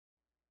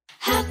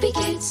Happy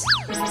Kids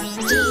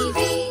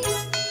TV.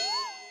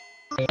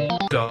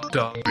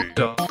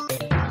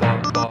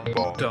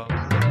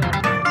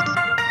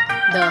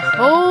 The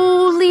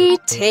Holy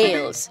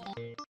Tales.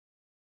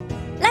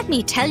 Let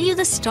me tell you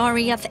the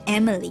story of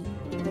Emily.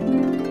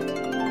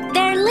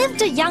 There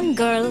lived a young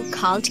girl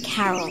called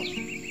Carol.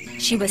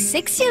 She was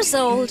 6 years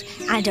old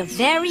and a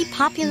very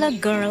popular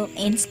girl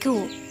in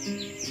school.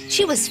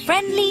 She was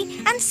friendly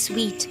and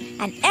sweet,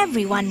 and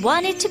everyone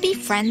wanted to be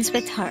friends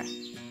with her.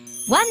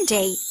 One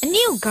day, a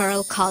new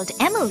girl called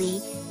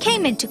Emily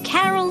came into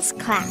Carol's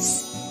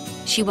class.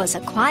 She was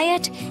a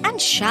quiet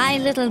and shy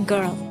little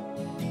girl.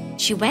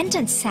 She went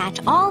and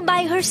sat all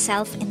by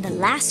herself in the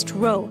last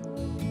row.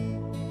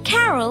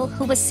 Carol,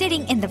 who was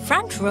sitting in the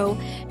front row,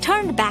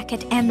 turned back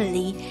at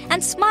Emily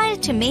and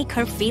smiled to make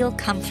her feel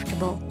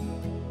comfortable.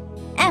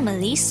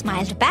 Emily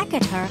smiled back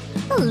at her,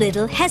 a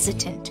little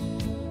hesitant.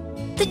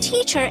 The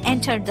teacher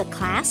entered the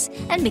class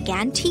and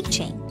began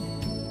teaching.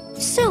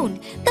 Soon,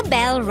 the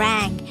bell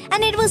rang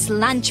and it was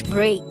lunch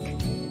break.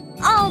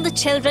 All the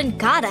children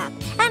got up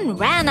and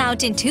ran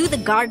out into the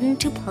garden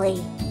to play,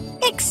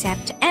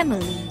 except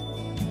Emily.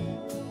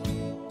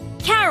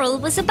 Carol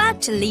was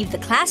about to leave the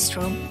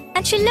classroom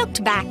and she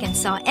looked back and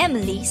saw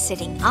Emily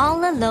sitting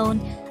all alone,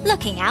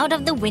 looking out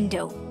of the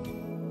window.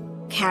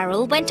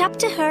 Carol went up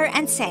to her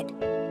and said,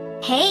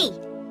 "Hey,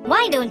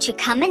 why don't you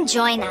come and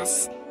join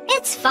us?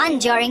 It's fun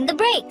during the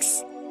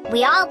breaks.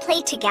 We all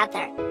play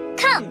together.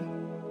 Come."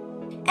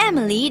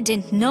 Emily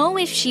didn't know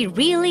if she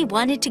really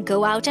wanted to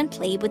go out and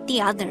play with the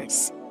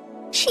others.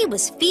 She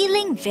was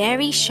feeling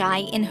very shy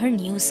in her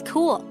new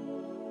school.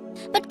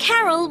 But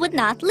Carol would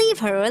not leave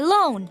her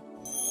alone.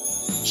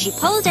 She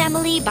pulled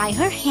Emily by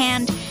her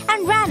hand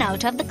and ran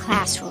out of the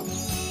classroom.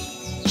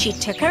 She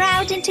took her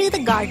out into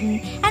the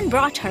garden and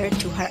brought her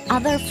to her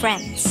other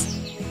friends.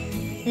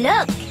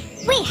 "Look,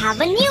 we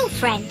have a new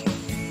friend.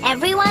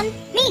 Everyone,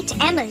 meet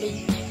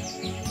Emily.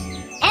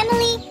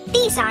 Emily,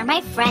 these are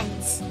my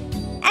friends."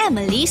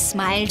 Emily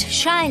smiled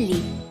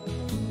shyly.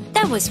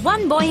 There was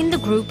one boy in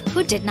the group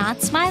who did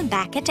not smile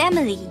back at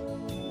Emily.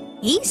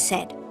 He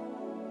said,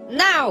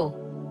 "No,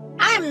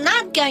 I'm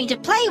not going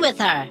to play with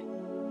her.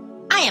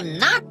 I am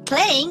not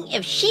playing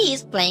if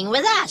she's playing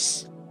with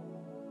us."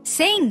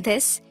 Saying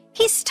this,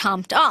 he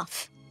stomped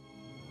off.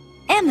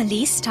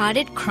 Emily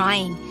started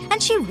crying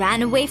and she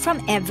ran away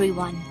from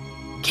everyone.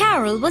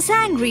 Carol was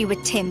angry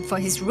with Tim for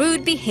his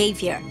rude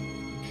behavior,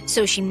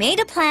 so she made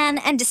a plan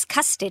and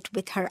discussed it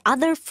with her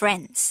other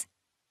friends.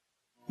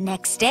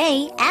 Next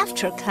day,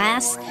 after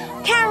class,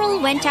 Carol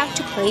went out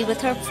to play with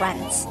her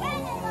friends.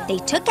 They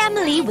took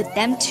Emily with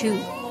them too.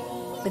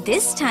 But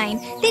this time,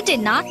 they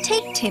did not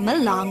take Tim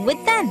along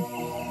with them.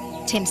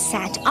 Tim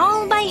sat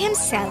all by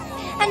himself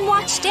and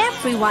watched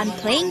everyone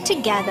playing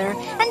together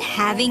and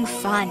having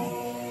fun.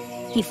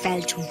 He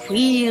felt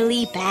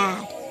really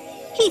bad.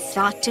 He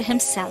thought to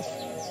himself,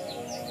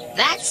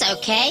 "That's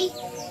okay.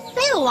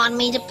 They'll want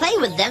me to play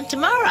with them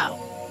tomorrow."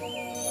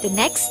 The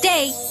next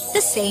day,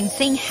 the same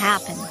thing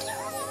happened.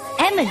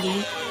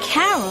 Emily,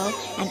 Carol,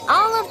 and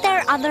all of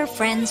their other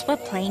friends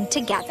were playing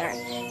together,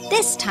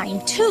 this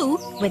time too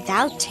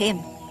without Tim.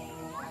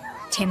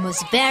 Tim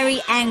was very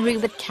angry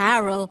with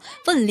Carol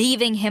for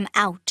leaving him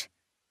out.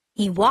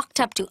 He walked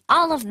up to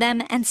all of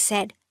them and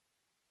said,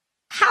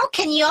 "How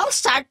can you all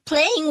start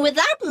playing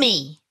without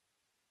me?"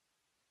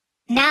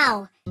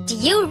 Now, do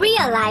you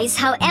realize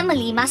how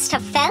Emily must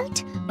have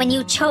felt when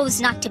you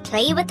chose not to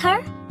play with her?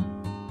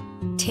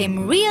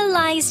 Tim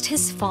realized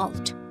his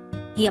fault.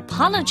 He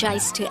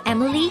apologized to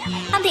Emily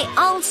and they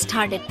all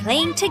started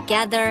playing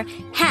together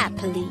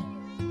happily.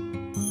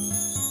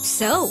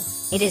 So,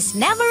 it is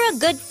never a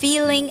good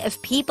feeling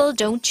if people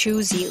don't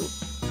choose you.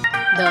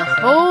 The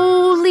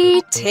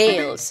Holy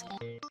Tales.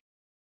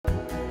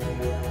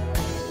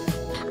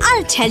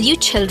 I'll tell you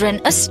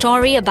children a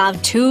story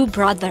about two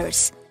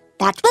brothers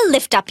that will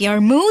lift up your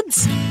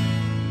moods.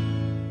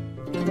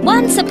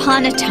 Once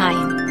upon a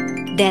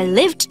time, there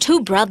lived two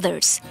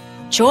brothers,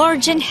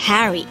 George and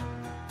Harry.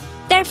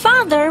 Their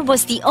father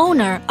was the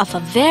owner of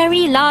a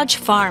very large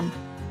farm.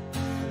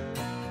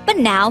 But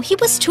now he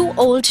was too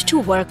old to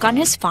work on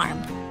his farm.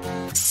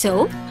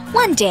 So,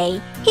 one day,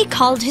 he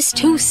called his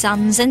two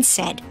sons and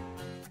said,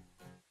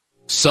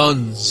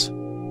 "Sons,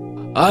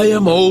 I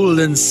am old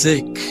and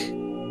sick.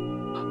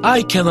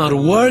 I cannot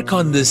work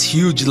on this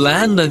huge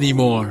land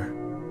anymore.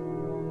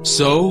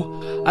 So,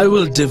 I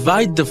will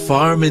divide the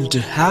farm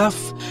into half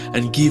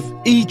and give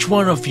each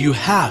one of you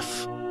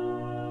half.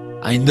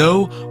 I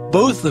know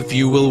both of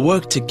you will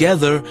work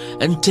together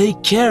and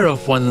take care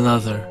of one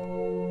another."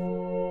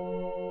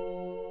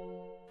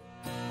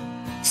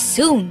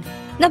 Soon,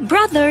 the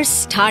brothers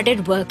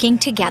started working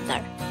together.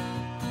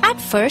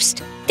 At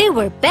first, they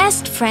were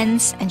best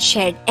friends and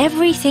shared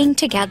everything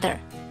together.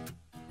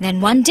 Then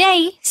one day,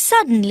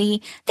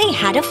 suddenly, they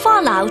had a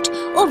fallout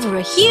over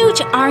a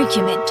huge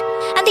argument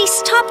and they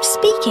stopped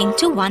speaking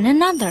to one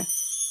another.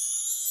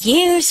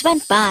 Years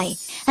went by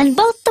and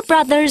both the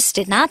brothers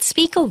did not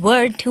speak a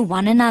word to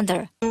one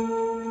another.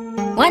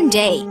 One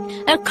day,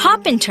 a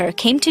carpenter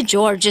came to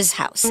George's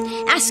house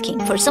asking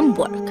for some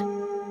work.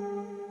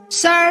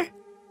 Sir,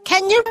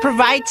 can you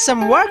provide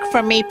some work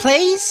for me,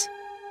 please?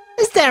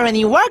 Is there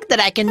any work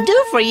that I can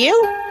do for you?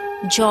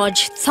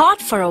 George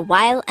thought for a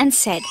while and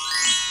said,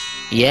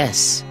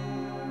 Yes,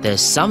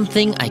 there's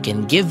something I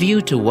can give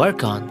you to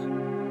work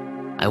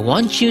on. I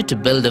want you to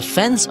build a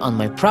fence on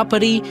my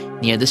property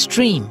near the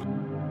stream,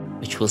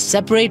 which will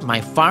separate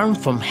my farm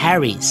from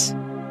Harry's.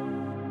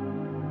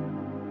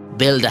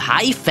 Build a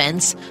high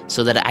fence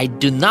so that I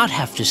do not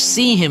have to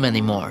see him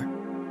anymore.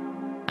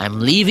 I'm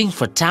leaving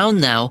for town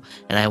now,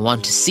 and I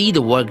want to see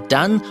the work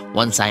done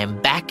once I am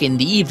back in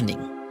the evening.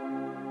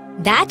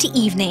 That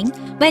evening,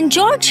 when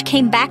George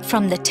came back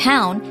from the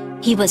town,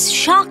 he was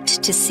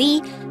shocked to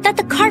see that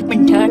the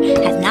carpenter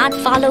had not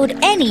followed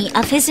any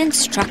of his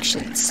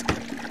instructions.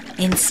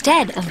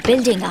 Instead of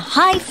building a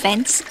high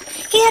fence,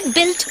 he had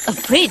built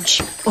a bridge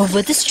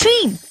over the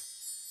stream.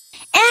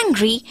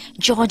 Angry,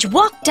 George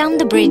walked down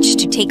the bridge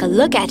to take a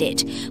look at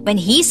it when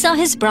he saw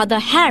his brother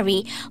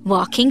Harry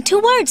walking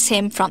towards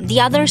him from the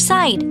other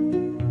side.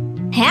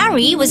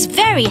 Harry was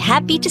very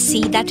happy to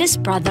see that his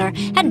brother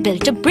had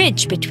built a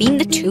bridge between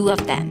the two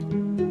of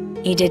them.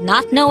 He did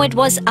not know it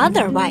was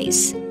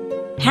otherwise.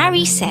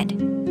 Harry said,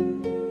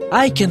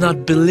 I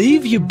cannot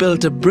believe you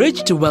built a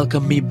bridge to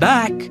welcome me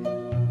back,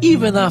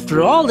 even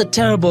after all the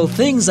terrible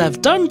things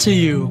I've done to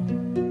you.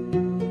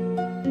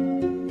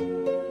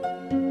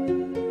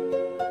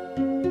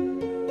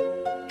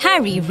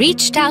 Harry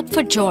reached out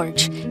for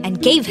George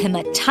and gave him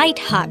a tight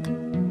hug.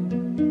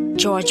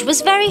 George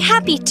was very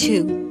happy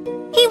too.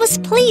 He was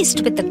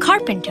pleased with the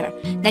carpenter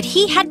that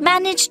he had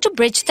managed to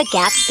bridge the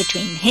gap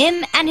between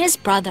him and his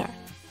brother.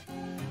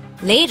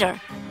 Later,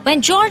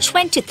 when George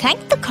went to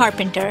thank the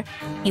carpenter,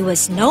 he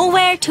was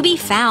nowhere to be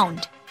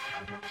found.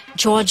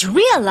 George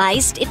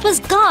realized it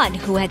was God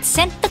who had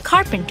sent the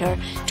carpenter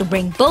to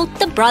bring both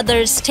the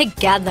brothers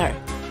together.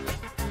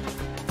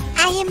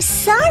 I am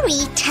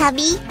sorry,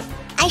 Tubby.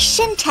 I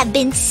shouldn't have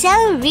been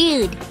so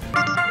rude.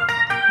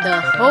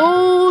 The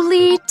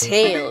Holy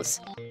Tales.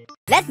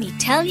 Let me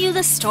tell you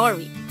the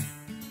story.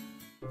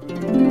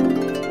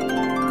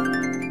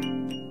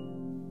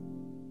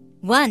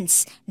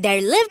 Once, there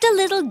lived a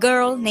little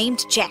girl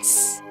named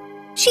Jess.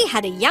 She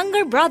had a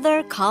younger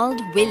brother called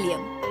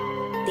William.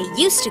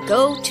 They used to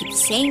go to the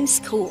same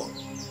school.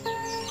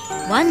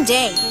 One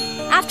day,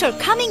 after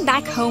coming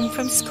back home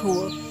from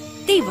school,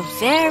 they were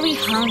very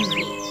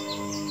hungry.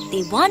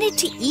 They wanted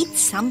to eat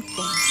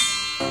something.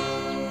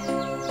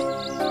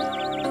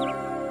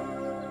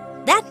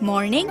 That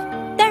morning,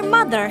 their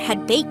mother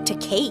had baked a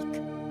cake.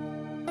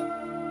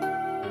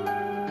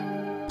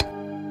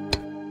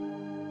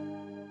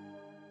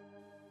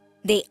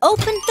 They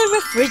opened the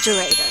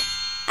refrigerator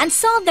and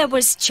saw there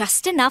was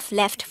just enough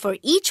left for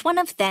each one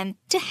of them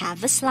to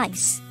have a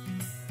slice.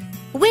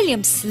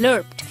 William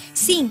slurped,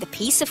 seeing the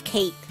piece of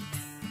cake.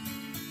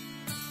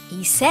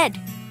 He said,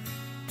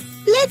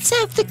 Let's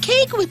have the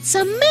cake with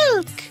some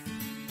milk.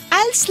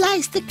 I'll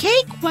slice the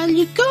cake while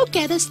you go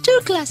get us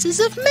 2 glasses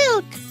of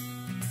milk.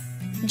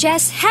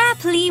 Jess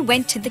happily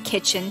went to the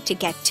kitchen to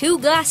get 2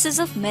 glasses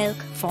of milk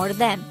for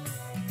them.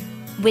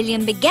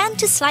 William began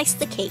to slice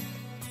the cake,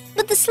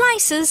 but the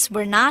slices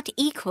were not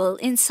equal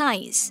in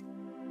size.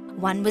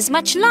 One was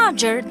much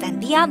larger than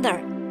the other.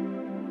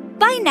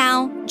 By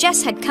now,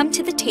 Jess had come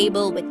to the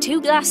table with 2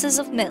 glasses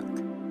of milk.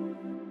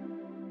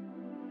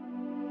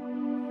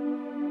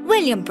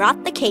 William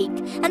brought the cake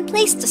and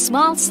placed a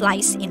small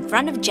slice in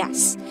front of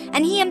Jess,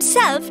 and he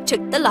himself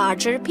took the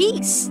larger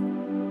piece.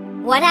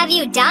 What have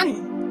you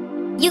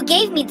done? You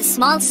gave me the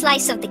small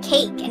slice of the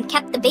cake and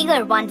kept the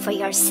bigger one for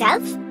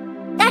yourself?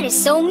 That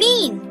is so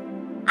mean.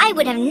 I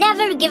would have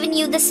never given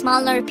you the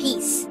smaller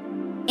piece.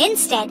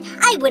 Instead,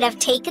 I would have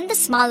taken the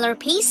smaller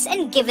piece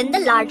and given the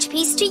large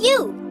piece to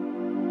you.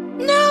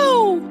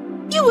 No,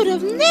 you would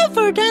have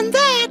never done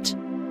that.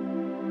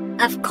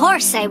 Of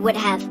course I would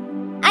have.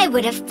 I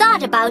would have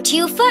thought about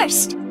you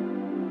first.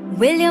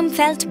 William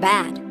felt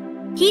bad.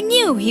 He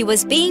knew he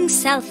was being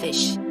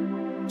selfish.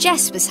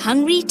 Jess was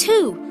hungry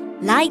too,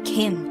 like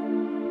him.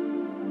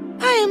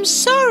 I am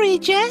sorry,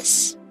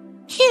 Jess.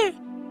 Here,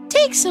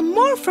 take some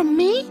more from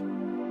me.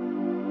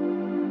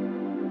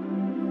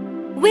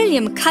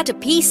 William cut a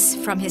piece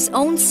from his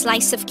own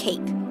slice of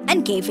cake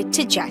and gave it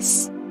to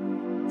Jess.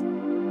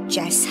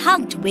 Jess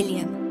hugged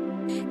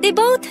William. They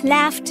both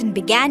laughed and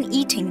began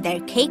eating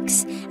their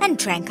cakes and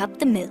drank up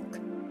the milk.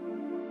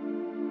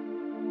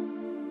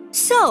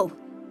 So,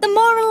 the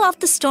moral of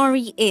the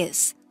story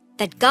is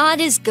that God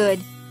is good,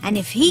 and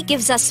if He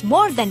gives us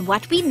more than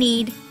what we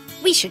need,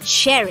 we should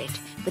share it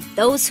with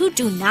those who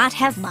do not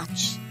have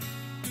much.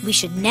 We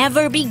should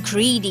never be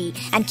greedy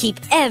and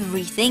keep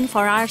everything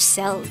for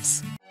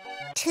ourselves.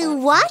 To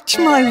watch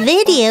more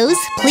videos,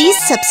 please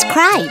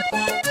subscribe.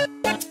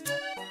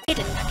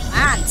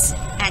 Plants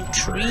and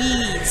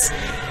trees.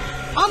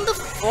 On the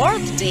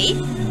 4th day,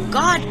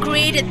 God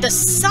created the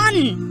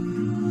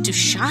sun to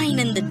shine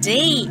in the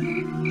day,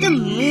 the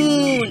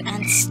moon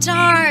and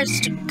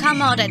stars to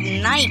come out at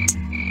night.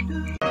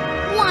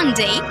 One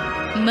day,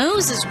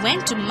 Moses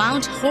went to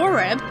Mount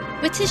Horeb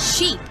with his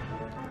sheep.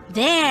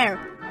 There,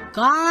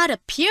 God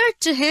appeared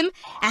to him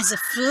as a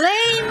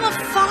flame of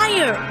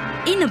fire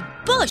in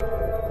a bush.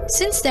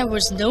 Since there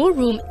was no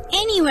room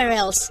anywhere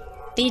else,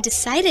 they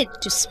decided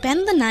to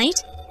spend the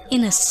night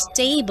in a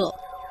stable.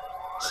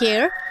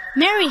 Here,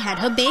 Mary had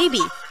her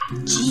baby,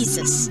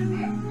 Jesus.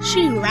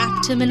 She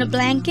wrapped him in a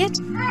blanket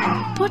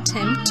and put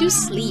him to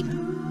sleep.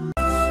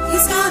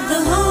 He's got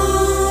the whole